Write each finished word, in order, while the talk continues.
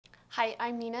Hi,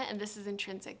 I'm Nina and this is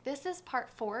Intrinsic. This is part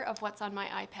 4 of what's on my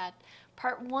iPad.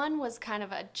 Part 1 was kind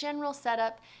of a general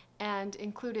setup and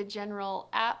included general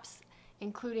apps,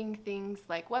 including things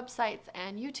like websites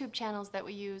and YouTube channels that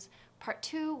we use. Part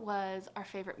 2 was our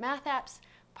favorite math apps.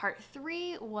 Part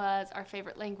 3 was our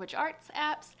favorite language arts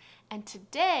apps. And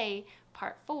today,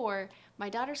 part 4, my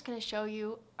daughter's going to show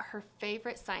you her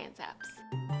favorite science apps.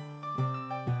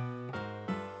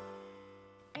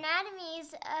 Anatomy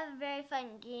is a very fun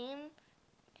game,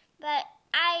 but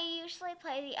I usually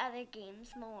play the other games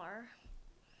more.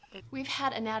 We've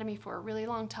had anatomy for a really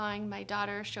long time. My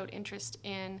daughter showed interest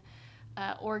in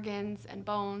organs and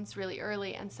bones really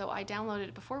early, and so I downloaded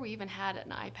it before we even had an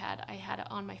iPad. I had it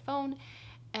on my phone,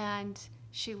 and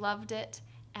she loved it,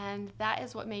 and that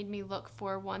is what made me look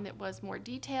for one that was more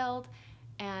detailed,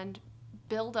 and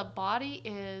build a body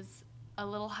is a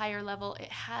little higher level. It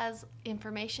has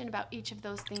information about each of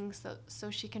those things, so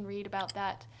she can read about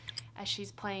that as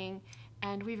she's playing,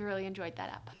 and we've really enjoyed that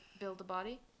app. Build a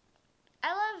body?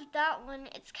 I love that one.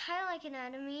 It's kind of like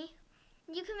anatomy.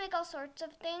 You can make all sorts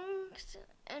of things,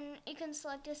 and you can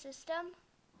select a system.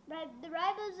 But the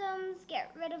ribosomes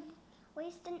get rid of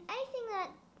waste and anything that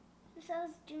the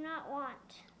cells do not want.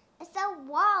 A cell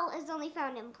wall is only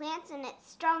found in plants, and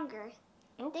it's stronger,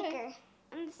 thicker.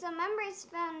 And the cell membrane is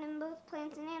found in both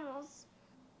plants and animals,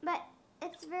 but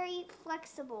it's very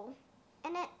flexible,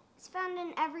 and it's found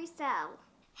in every cell.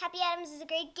 Happy Atoms is a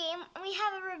great game, and we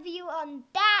have a review on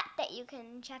that you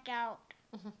can check out.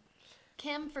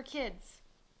 Chem for kids.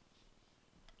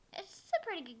 It's a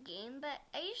pretty good game, but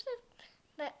I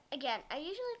usually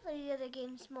play the other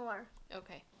games more.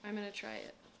 Okay, I'm gonna try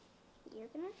it. You're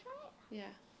gonna try it?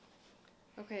 Yeah.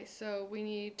 Okay, so we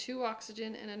need 2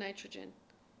 oxygen and a nitrogen.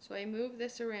 So I move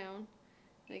this around,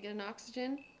 and I get an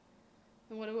oxygen.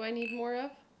 And what do I need more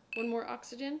of? 1 more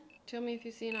oxygen? Tell me if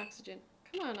you see an oxygen.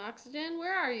 Come on, oxygen,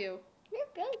 where are you? You're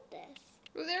good at this.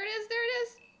 Oh, there it is, there it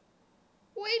is.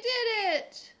 We did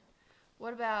it!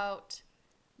 What about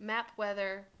map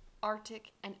weather,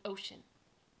 Arctic, and ocean?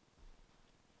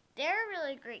 They're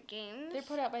really great games. They're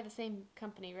put out by the same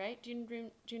company, right? Do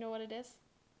you know what it is?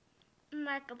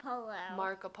 MarcoPolo.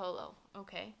 MarcoPolo,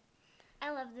 okay. I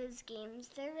love those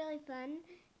games. They're really fun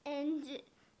and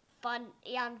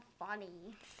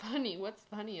funny. Funny? What's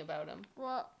funny about them?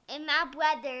 Well, in map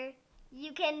weather,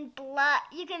 you can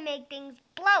make things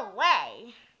blow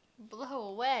away. Blow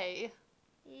away?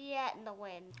 Yeah, in the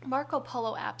wind.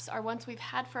 MarcoPolo apps are ones we've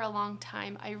had for a long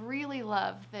time. I really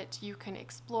love that you can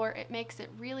explore. It makes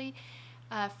it really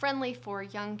friendly for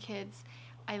young kids.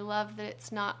 I love that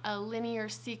it's not a linear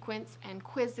sequence and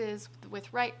quizzes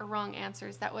with right or wrong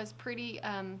answers. That was pretty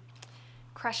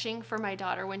crushing for my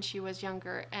daughter when she was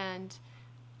younger, and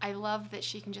I love that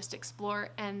she can just explore,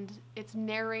 and it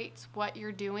narrates what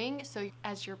you're doing. So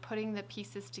as you're putting the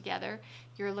pieces together,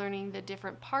 you're learning the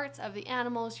different parts of the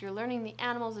animals, you're learning the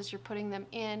animals as you're putting them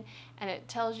in, and it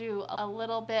tells you a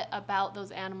little bit about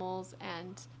those animals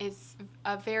and is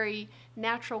a very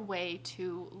natural way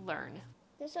to learn.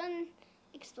 This one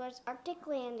explores Arctic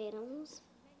land animals.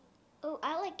 Oh,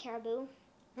 I like caribou.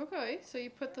 Okay, so you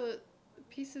put the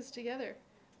pieces together.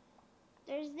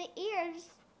 There's the ears.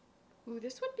 Ooh,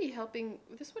 this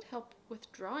would help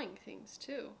with drawing things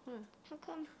too, huh? How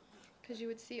come? Because you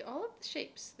would see all of the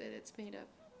shapes that it's made of.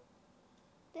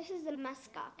 This is the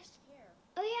muskox.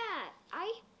 Oh yeah,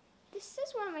 this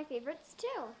is one of my favorites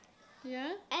too.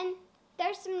 Yeah? And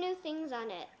there's some new things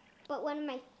on it. But one of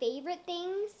my favorite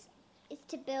things is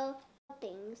to build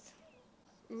things.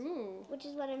 Ooh. Which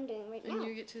is what I'm doing right now. And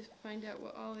you get to find out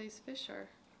what all these fish are.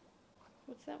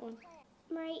 What's that one?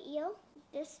 Moray eel.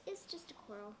 This is just a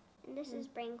coral. And this is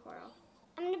brain coral.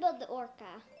 I'm going to build the orca.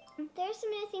 There's some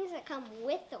new things that come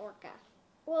with the orca.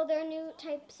 Well, there are new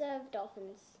types of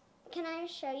dolphins. Can I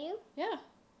show you? Yeah.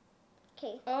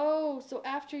 Okay. Oh, so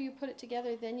after you put it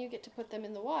together, then you get to put them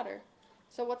in the water.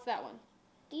 So what's that one?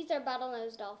 These are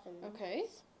bottlenose dolphins. Okay.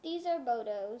 These are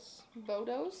bodos.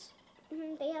 Bodos?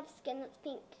 They have skin that's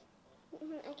pink.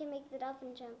 I can make the dolphin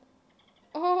jump.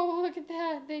 Oh, look at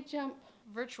that. They jump.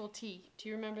 Virtual tea. Do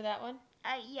you remember that one?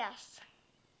 Yes.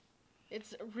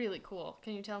 It's really cool.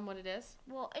 Can you tell them what it is?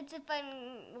 Well, it's a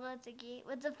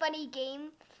funny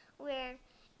game where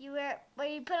you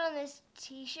put on this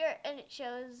T-shirt and it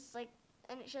shows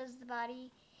the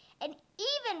body, and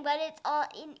even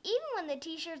when the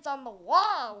T-shirt's on the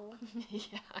wall.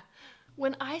 Yeah.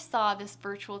 When I saw this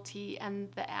virtual tea and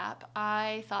the app,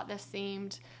 I thought this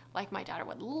seemed like my daughter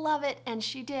would love it, and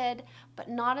she did, but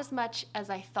not as much as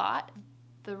I thought.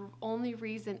 The only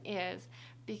reason is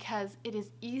because it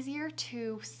is easier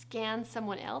to scan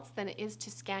someone else than it is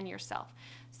to scan yourself.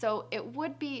 So it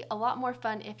would be a lot more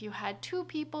fun if you had 2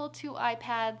 people, 2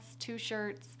 iPads, 2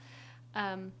 shirts,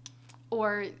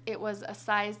 or it was a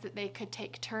size that they could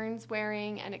take turns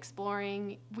wearing and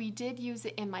exploring. We did use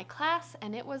it in my class,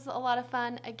 and it was a lot of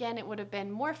fun. Again, it would have been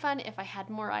more fun if I had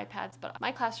more iPads, but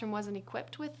my classroom wasn't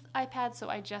equipped with iPads, so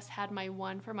I just had my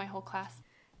one for my whole class.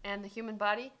 And the human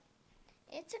body?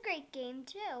 It's a great game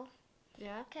too.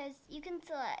 Yeah. Because you can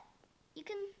select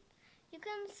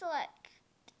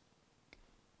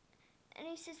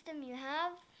any system you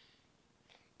have,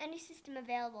 any system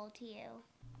available to you.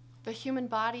 The human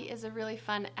body is a really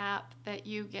fun app that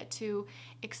you get to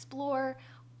explore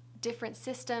different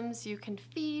systems. You can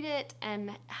feed it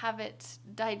and have it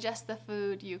digest the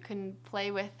food. You can play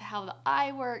with how the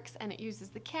eye works, and it uses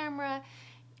the camera,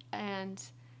 and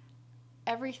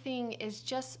everything is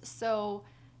just so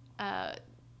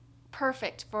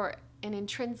perfect for an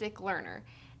intrinsic learner.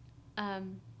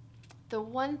 The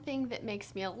one thing that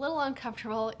makes me a little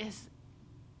uncomfortable is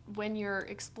when you're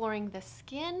exploring the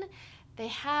skin. They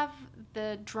have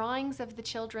the drawings of the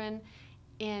children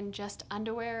in just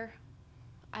underwear.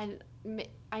 I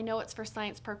know it's for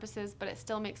science purposes, but it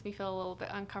still makes me feel a little bit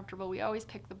uncomfortable. We always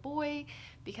pick the boy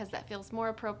because that feels more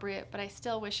appropriate, but I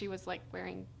still wish he was like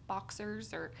wearing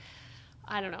boxers, or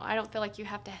I don't know. I don't feel like you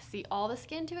have to see all the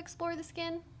skin to explore the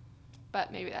skin,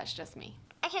 but maybe that's just me.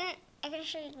 I can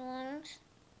show you the lungs.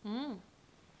 And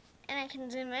I can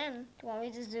zoom in. Do you want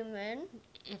me to zoom in?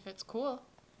 If it's cool.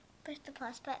 Push the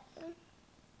plus button.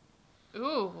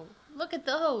 Ooh, look at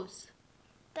those.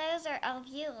 Those are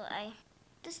alveoli.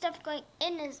 The stuff going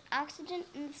in is oxygen,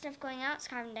 and the stuff going out is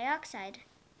carbon dioxide.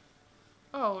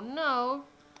 Oh no,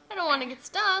 I don't want to get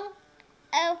stung.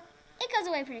 Oh, it goes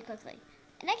away pretty quickly.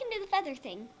 And I can do the feather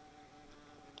thing.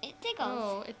 It tickles.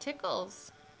 Oh, it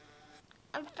tickles.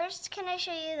 First, can I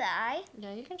show you the eye?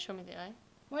 Yeah, you can show me the eye.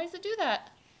 Why does it do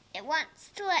that? It wants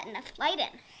to let enough light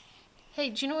in. Hey,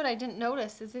 do you know what I didn't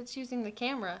notice is it's using the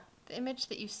camera. The image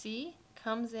that you see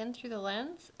comes in through the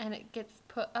lens and it gets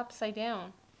put upside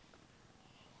down.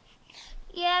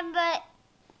 Yeah, but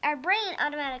our brain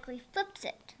automatically flips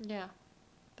it. Yeah,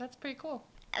 that's pretty cool.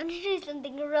 I'm going to do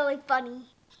something really funny.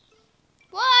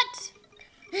 What?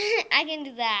 I can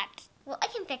do that. Well, I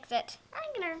can fix it.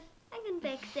 I can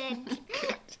fix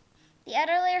it. The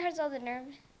outer layer has all the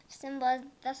nerves and blood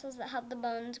vessels that help the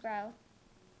bones grow.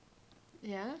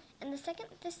 Yeah? And the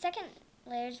second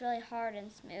layer is really hard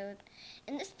and smooth.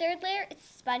 And this third layer, it's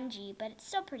spongy, but it's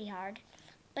still pretty hard.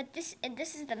 But this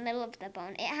is the middle of the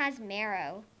bone. It has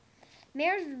marrow.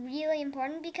 Marrow is really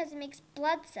important because it makes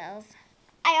blood cells.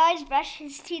 I always brush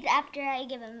his teeth after I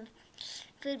give him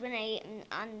food when I eat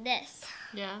on this.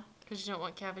 Yeah, because you don't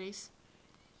want cavities.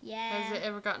 Yeah. Has it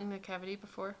ever gotten a cavity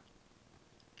before?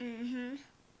 Mm-hmm.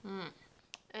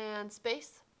 And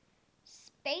space?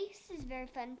 Space is very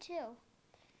fun, too.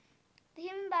 The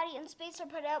human body and space are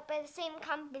put out by the same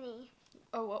company.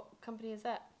 Oh, what company is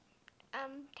that?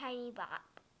 Tiny Bop.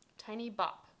 Tiny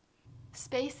Bop.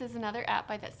 Space is another app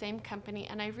by that same company,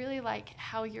 and I really like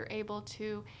how you're able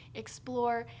to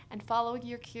explore and follow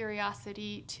your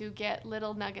curiosity to get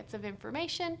little nuggets of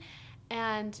information,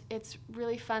 and it's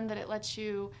really fun that it lets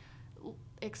you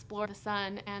explore the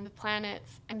sun and the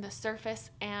planets and the surface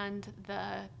and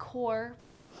the core.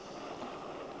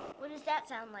 What does that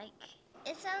sound like?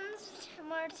 It sounds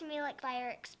more to me like fire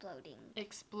exploding.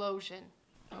 Explosion.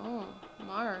 Oh,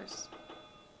 Mars.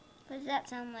 What does that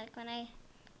sound like when I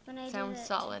Sounds do that?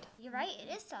 solid. You're right,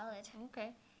 it is solid.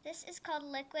 Okay. This is called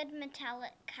liquid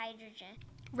metallic hydrogen.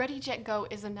 Ready, Jet, Go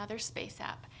is another space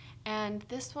app, and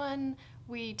this one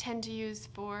we tend to use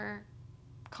for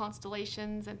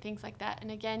constellations and things like that. And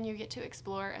again, you get to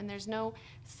explore, and there's no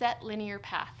set linear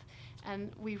path.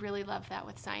 And we really love that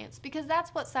with science, because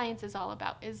that's what science is all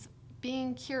about, is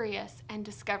being curious and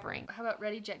discovering. How about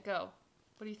Ready, Jet, Go?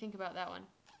 What do you think about that one?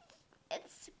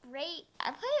 It's great.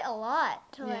 I play it a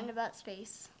lot to learn about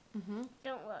space. Mm-hmm.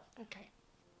 Don't look. Okay.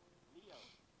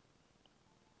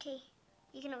 Okay,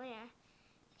 you can open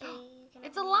it.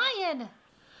 It's a lion!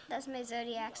 That's my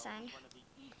zodiac sign.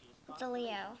 It's a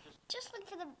Leo. Just look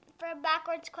for a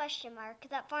backwards question mark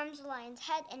that forms a lion's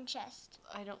head and chest.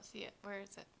 I don't see it. Where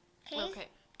is it? Okay.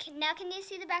 Now can you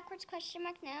see the backwards question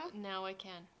mark now? Now I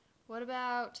can. What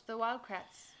about the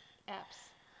Kratts apps?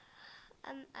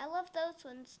 I love those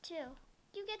ones too.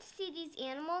 You get to see these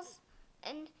animals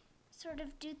and sort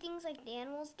of do things like the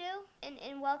animals do. And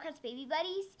in Kratts Baby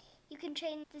Buddies, you can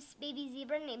train this baby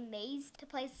zebra named Maze to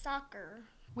play soccer.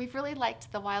 We've really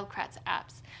liked the Kratts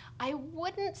apps. I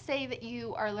wouldn't say that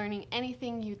you are learning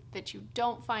anything that you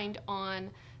don't find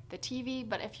on the TV,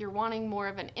 but if you're wanting more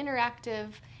of an interactive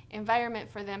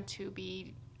environment for them to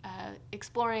be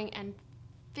exploring and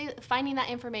finding that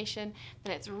information,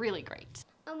 then it's really great.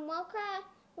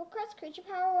 Kratts Creature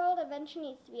Power World eventually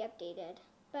needs to be updated,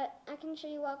 but I can show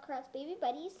you Kratts Baby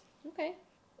Buddies. Okay.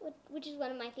 Which is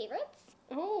one of my favorites.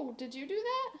 Oh, did you do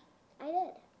that? I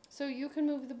did. So you can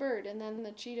move the bird, and then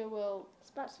the cheetah will...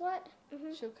 Spot swat?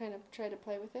 Mm-hmm. She'll kind of try to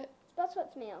play with it. Spot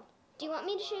swat's male. Do you want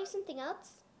me to show you something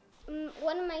else?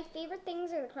 One of my favorite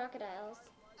things are the crocodiles.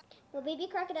 Well, baby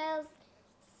crocodiles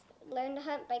learn to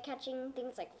hunt by catching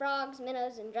things like frogs,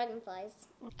 minnows, and dragonflies.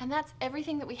 And that's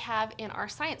everything that we have in our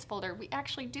science folder. We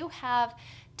actually do have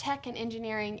tech and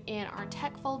engineering in our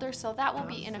tech folder, so that will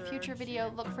be in a future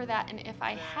video. Look for that, and if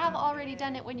I have already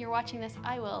done it when you're watching this,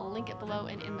 I will link it below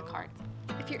and in the cards.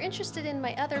 If you're interested in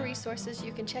my other resources,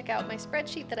 you can check out my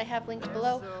spreadsheet that I have linked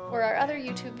below, or our other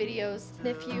YouTube videos. And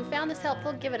if you found this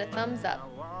helpful, give it a thumbs up.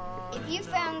 If you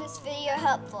found this video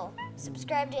helpful,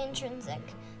 subscribe to Intrinsic,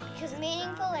 because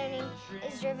meaningful learning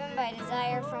is driven by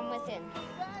desire from within.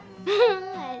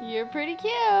 You're pretty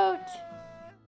cute.